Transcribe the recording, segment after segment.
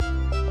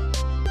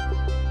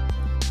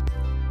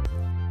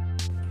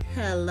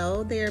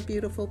Hello there,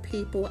 beautiful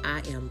people.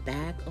 I am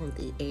back on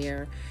the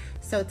air.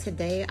 So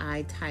today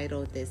I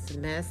titled this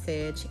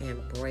message,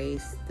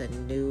 Embrace the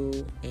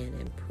New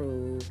and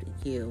Improved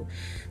You.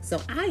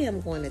 So I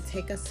am going to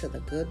take us to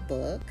the good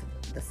book,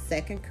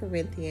 the 2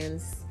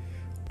 Corinthians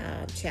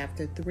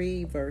chapter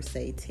 3, verse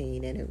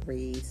 18, and it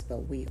reads,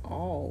 "But we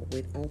all,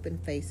 with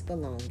open-faced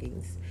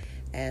belongings,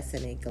 as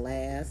in a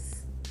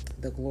glass,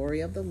 the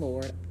glory of the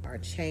Lord, are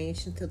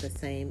changed into the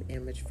same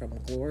image from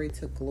glory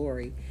to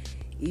glory,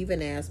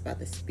 even as by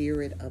the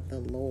Spirit of the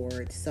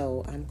Lord."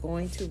 So I'm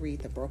going to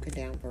read the broken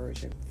down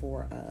version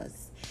for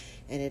us.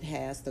 And it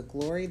has the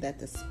glory that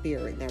the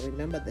Spirit, now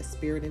remember the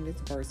Spirit in this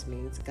verse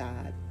means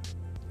God,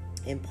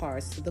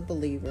 imparts to the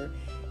believer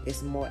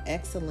is more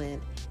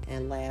excellent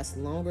and lasts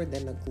longer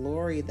than the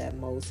glory that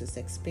Moses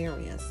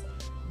experienced.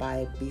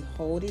 By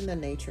beholding the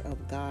nature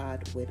of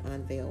God with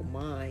unveiled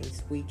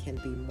minds, we can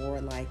be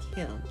more like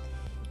Him.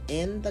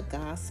 In the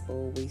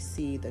gospel, we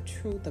see the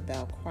truth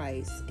about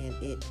Christ, and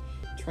it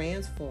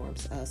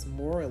transforms us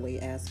morally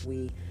as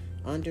we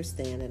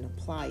understand and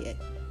apply it.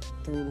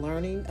 Through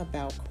learning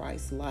about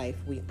Christ's life,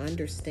 we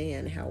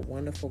understand how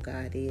wonderful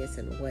God is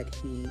and what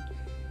He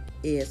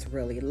is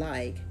really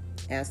like.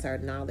 As our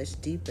knowledge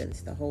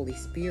deepens, the Holy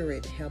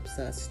Spirit helps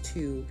us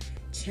to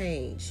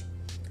change.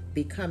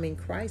 Becoming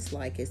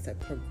Christ-like is a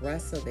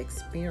progressive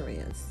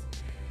experience.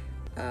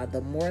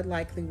 The more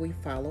likely we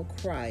follow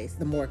Christ,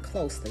 the more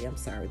closely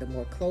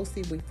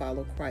we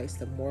follow Christ,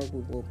 the more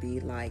we will be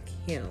like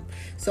Him.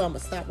 So I'm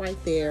going to stop right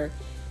there.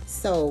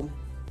 So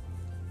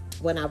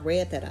when I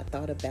read that, I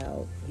thought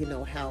about,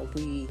 how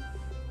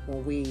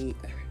when we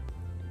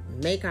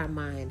make our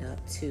mind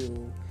up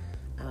to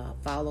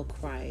follow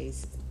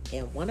Christ,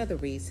 and one of the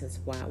reasons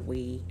why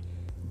we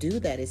do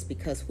that is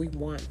because we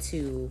want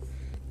to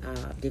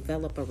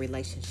develop a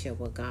relationship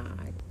with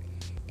God.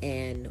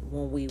 And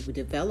when we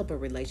develop a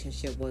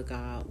relationship with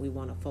God, we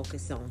want to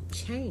focus on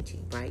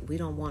changing, right? We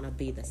don't want to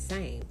be the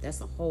same. That's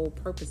the whole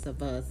purpose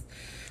of us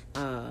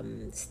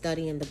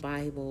studying the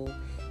Bible,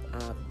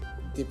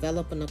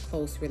 developing a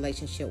close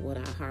relationship with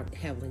our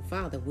Heavenly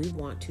Father. We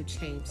want to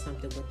change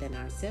something within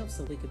ourselves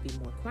so we could be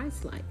more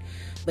Christ-like.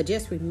 But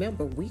just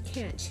remember, we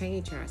can't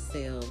change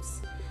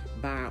ourselves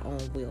by our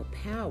own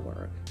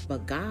willpower,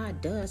 but God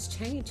does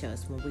change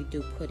us when we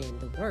do put in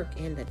the work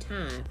and the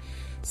time.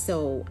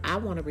 So I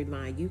want to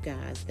remind you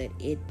guys that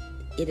it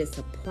is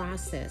a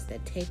process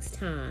that takes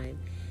time,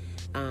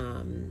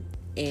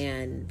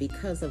 and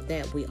because of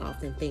that, we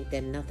often think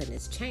that nothing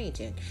is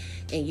changing.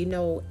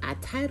 And I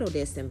titled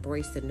this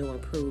 "Embrace the New,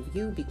 Improve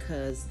You"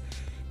 because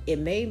it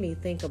made me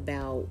think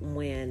about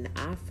when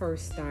I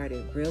first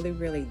started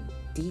really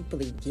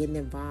deeply getting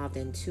involved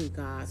into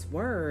God's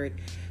Word.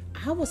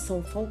 I was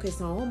so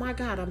focused on, oh my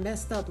God, I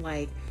messed up.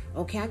 Like,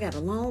 okay, I got a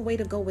long way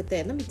to go with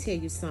that. Let me tell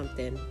you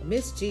something.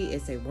 Miss G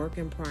is a work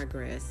in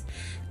progress.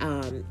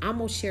 I'm going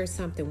to share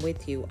something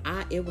with you.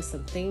 It was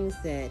some things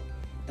that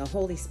the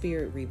Holy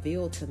Spirit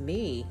revealed to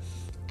me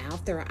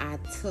after I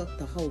took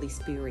the Holy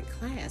Spirit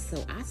class.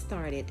 So I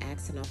started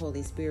asking the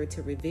Holy Spirit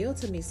to reveal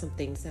to me some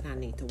things that I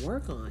need to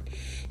work on.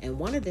 And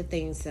one of the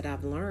things that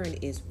I've learned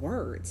is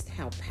words,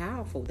 how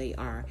powerful they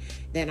are.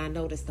 Then I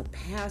noticed the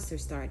pastor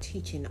started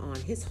teaching on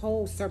his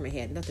whole sermon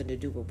had nothing to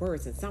do with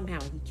words, and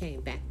somehow he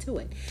came back to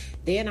it.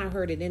 Then I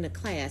heard it in the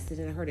class, and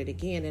then I heard it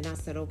again, and I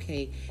said,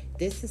 okay,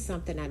 this is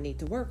something I need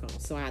to work on.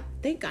 So I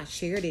think I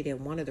shared it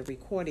in one of the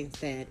recordings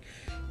that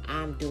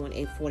I'm doing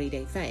a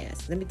 40-day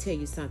fast. Let me tell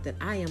you something.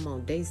 I am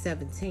on day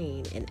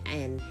 17,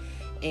 and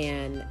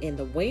in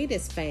the way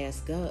this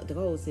fast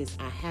goes is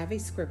I have a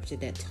scripture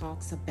that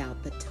talks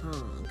about the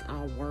tongue,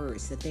 our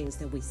words, the things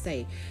that we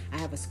say. I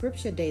have a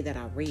scripture day that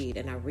I read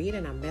and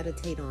I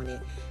meditate on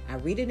it. I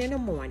read it in the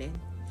morning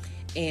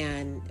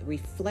and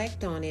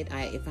reflect on it.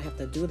 If I have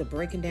to do the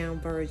breaking down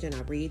version,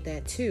 I read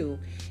that too.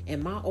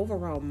 And my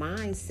overall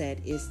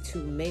mindset is to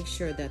make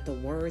sure that the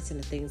words and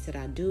the things that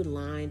I do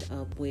lined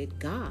up with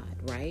God,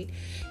 right?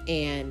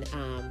 And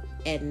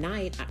at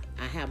night,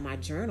 I have my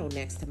journal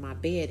next to my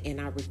bed,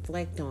 and I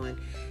reflect on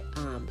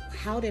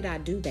how did I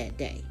do that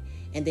day?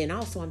 And then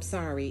also,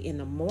 in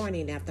the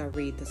morning after I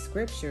read the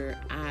scripture,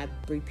 I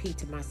repeat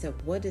to myself,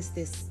 what is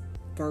this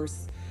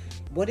verse,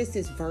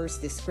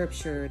 this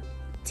scripture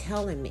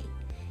telling me?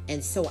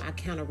 And so I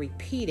kind of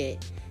repeat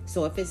it.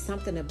 So if it's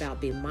something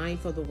about being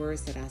mindful of the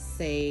words that I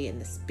say in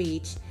the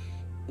speech,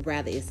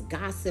 rather it's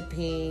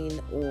gossiping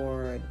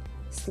or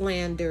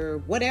slander,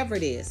 whatever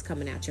it is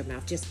coming out your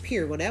mouth, just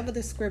pure, whatever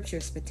the scripture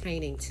is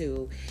pertaining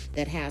to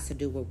that has to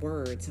do with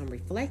words, I'm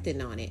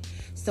reflecting on it.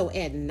 So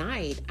at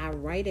night, I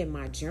write in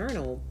my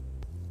journal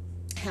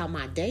how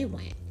my day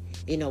went.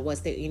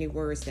 Was there any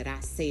words that I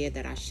said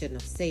that I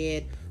shouldn't have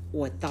said,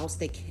 or thoughts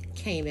that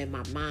came in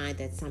my mind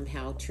that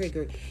somehow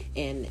triggered.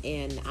 And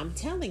I'm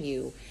telling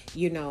you,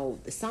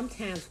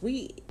 sometimes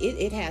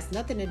it has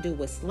nothing to do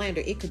with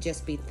slander. It could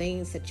just be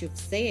things that you've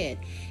said.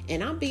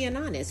 And I'm being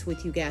honest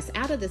with you guys.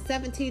 Out of the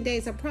 17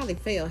 days, I probably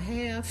failed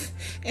half.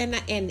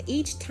 And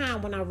each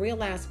time when I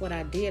realized what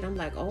I did, I'm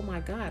like, oh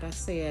my God, I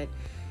said,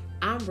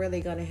 I'm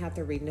really going to have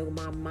to renew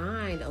my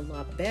mind a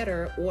lot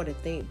better, or to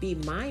be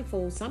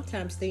mindful.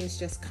 Sometimes things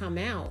just come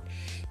out,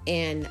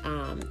 and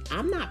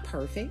I'm not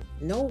perfect.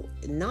 No,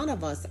 none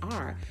of us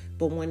are.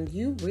 But when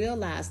you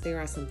realize there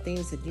are some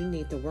things that you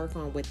need to work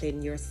on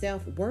within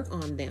yourself, work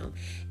on them.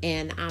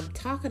 And I'm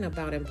talking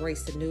about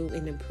embrace the new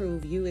and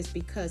improve you is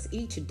because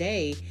each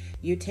day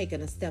you're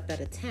taking a step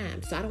at a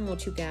time. So I don't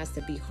want you guys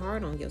to be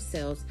hard on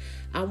yourselves.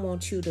 I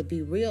want you to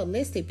be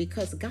realistic,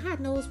 because God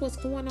knows what's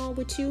going on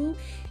with you.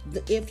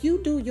 If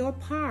you do your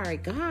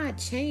part, God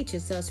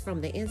changes us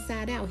from the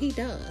inside out. He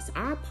does.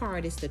 Our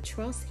part is to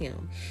trust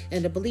Him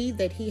and to believe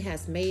that He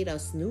has made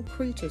us new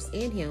creatures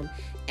in Him,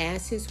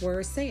 as His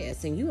word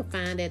says. And you will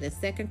find that in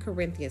 2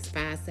 Corinthians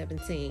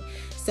 5:17.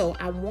 So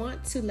I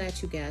want to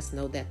let you guys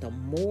know that the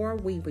more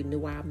we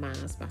renew our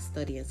minds by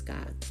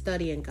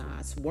studying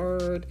God's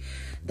word,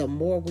 the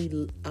more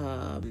we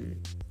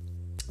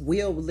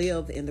will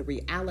live in the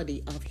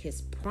reality of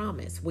His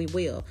promise. We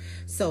will.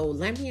 So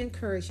let me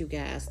encourage you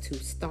guys to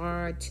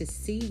start to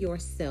see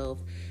yourself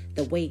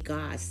the way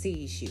God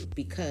sees you,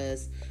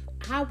 because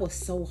I was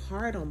so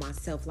hard on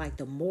myself. Like,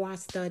 the more I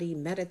study,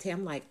 meditate,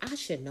 I'm like, I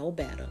should know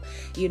better,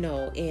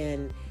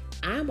 and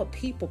I'm a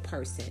people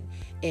person,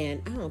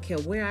 and I don't care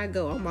where I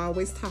go, I'm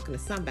always talking to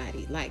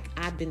somebody. Like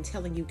I've been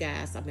telling you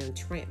guys, I've been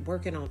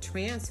working on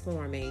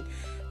transforming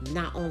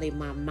not only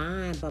my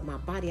mind, but my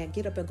body. I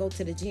get up and go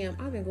to the gym.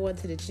 I've been going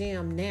to the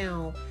gym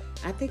now,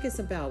 I think it's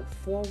about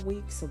 4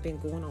 weeks. I've been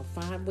going on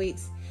 5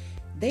 weeks.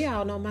 They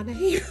all know my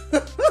name.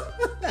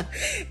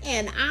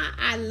 And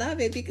I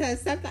love it,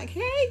 because I'm like,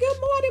 hey, good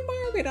morning,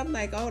 Margaret. I'm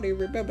like, oh, they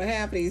remember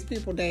half of these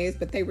people names,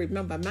 but they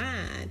remember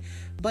mine.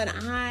 But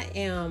I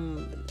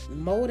am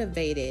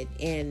motivated,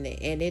 and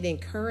it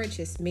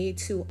encourages me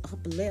to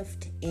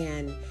uplift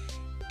and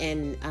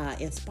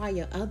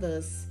inspire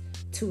others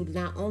to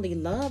not only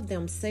love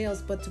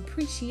themselves, but to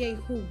appreciate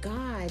who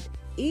God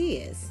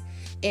is.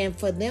 And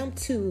for them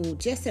to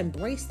just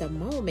embrace the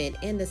moment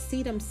and to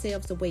see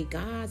themselves the way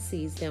God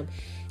sees them.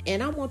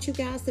 And I want you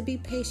guys to be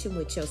patient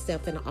with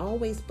yourself and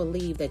always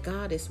believe that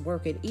God is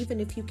working,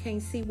 even if you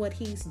can't see what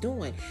He's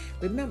doing.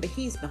 Remember,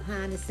 He's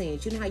behind the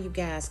scenes. You know how you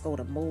guys go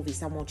to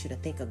movies? I want you to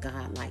think of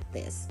God like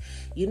this.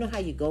 You know how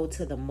you go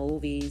to the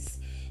movies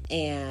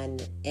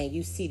and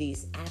you see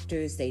these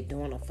actors, they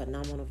doing a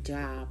phenomenal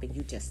job, and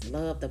you just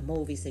love the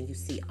movies, and you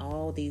see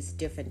all these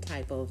different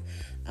type of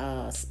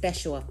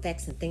special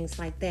effects and things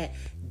like that.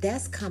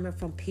 That's coming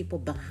from people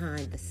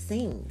behind the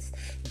scenes.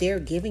 They're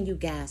giving you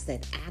guys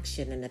that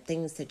action and the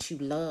things that you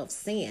love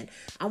seeing.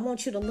 I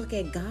want you to look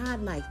at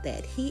God like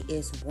that. He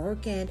is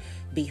working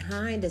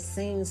behind the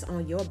scenes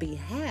on your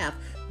behalf,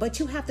 but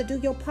you have to do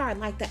your part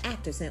like the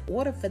actors. In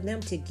order for them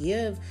to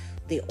give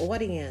the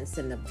audience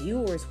and the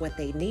viewers what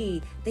they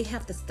need, they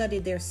have to study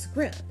their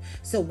script.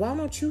 So why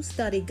don't you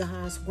study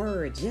God's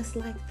word just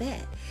like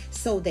that,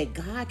 so that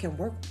God can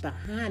work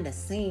behind the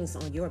scenes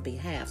on your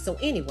behalf? So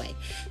anyway,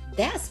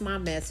 that's my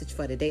message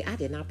for today. I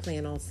did not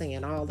plan on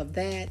saying all of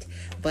that,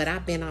 but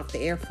I've been off the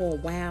air for a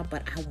while.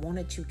 But I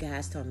wanted you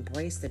guys to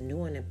embrace the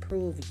new and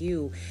improve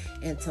you,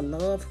 and to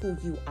love who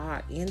you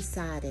are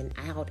inside and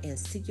out, and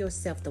see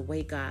yourself the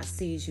way God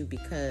sees you,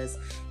 because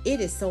it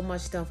is so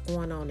much stuff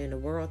going on in the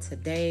world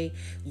today.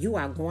 You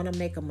are going to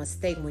make a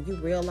mistake when you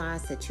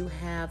realize that you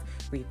have.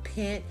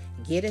 Repent,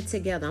 get it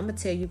together. I'm going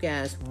to tell you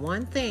guys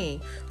one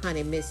thing,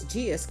 honey. Miss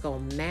G is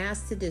going to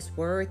master this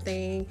word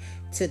thing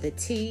to the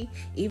T,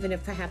 even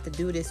if I have to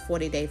do this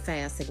 40-day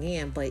fast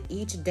again. But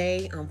each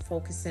day I'm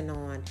focusing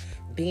on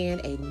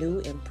being a new,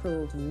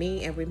 improved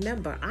me. And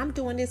remember, I'm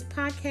doing this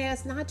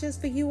podcast not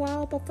just for you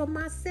all, but for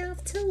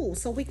myself too,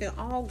 so we can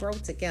all grow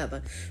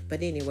together.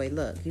 But anyway,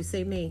 look, you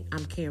see me,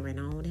 I'm carrying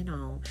on and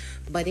on.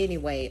 But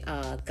anyway,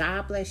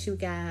 God bless you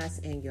guys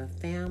and your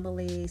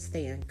family.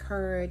 Stay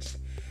encouraged.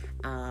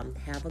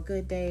 Have a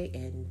good day,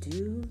 and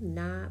do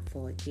not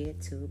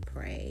forget to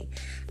pray.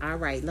 All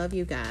right, love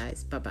you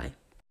guys. Bye-bye.